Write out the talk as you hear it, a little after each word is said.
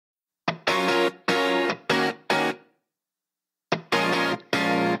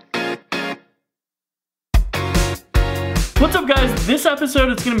What's up guys, this episode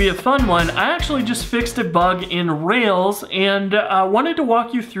is going to be a fun one. I actually just fixed a bug in Rails and wanted to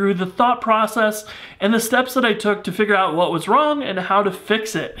walk you through the thought process and the steps that I took to figure out what was wrong and how to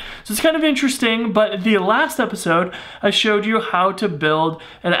fix it. So it's kind of interesting, but the last episode I showed you how to build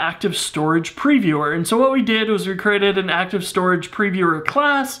an active storage previewer. And so what we did was we created an active storage previewer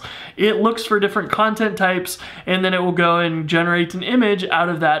class. It looks for different content types and then it will go and generate an image out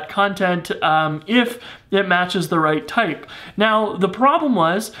of that content if it matches the right type. Now, the problem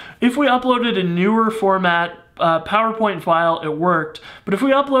was, if we uploaded a newer format PowerPoint file, it worked. But if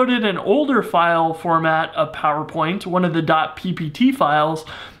we uploaded an older file format of PowerPoint, one of the .ppt files,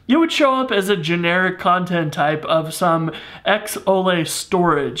 it would show up as a generic content type of some XOLE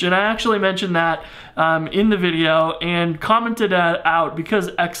storage. And I actually mentioned that in the video and commented that out because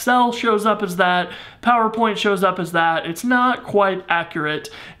Excel shows up as that, PowerPoint shows up as that. It's not quite accurate.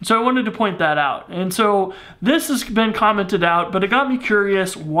 And so I wanted to point that out. And so this has been commented out, but it got me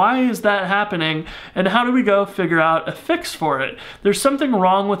curious, why is that happening? And how do we go figure out a fix for it? There's something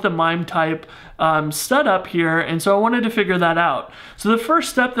wrong with the MIME type setup here, and so I wanted to figure that out. So the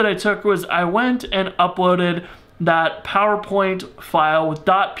first step that I took was I went and uploaded that PowerPoint file with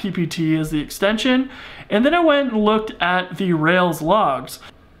 .ppt as the extension, and then I went and looked at the Rails logs.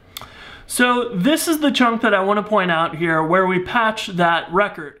 So this is the chunk that I want to point out here where we patch that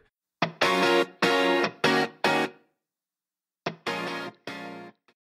record.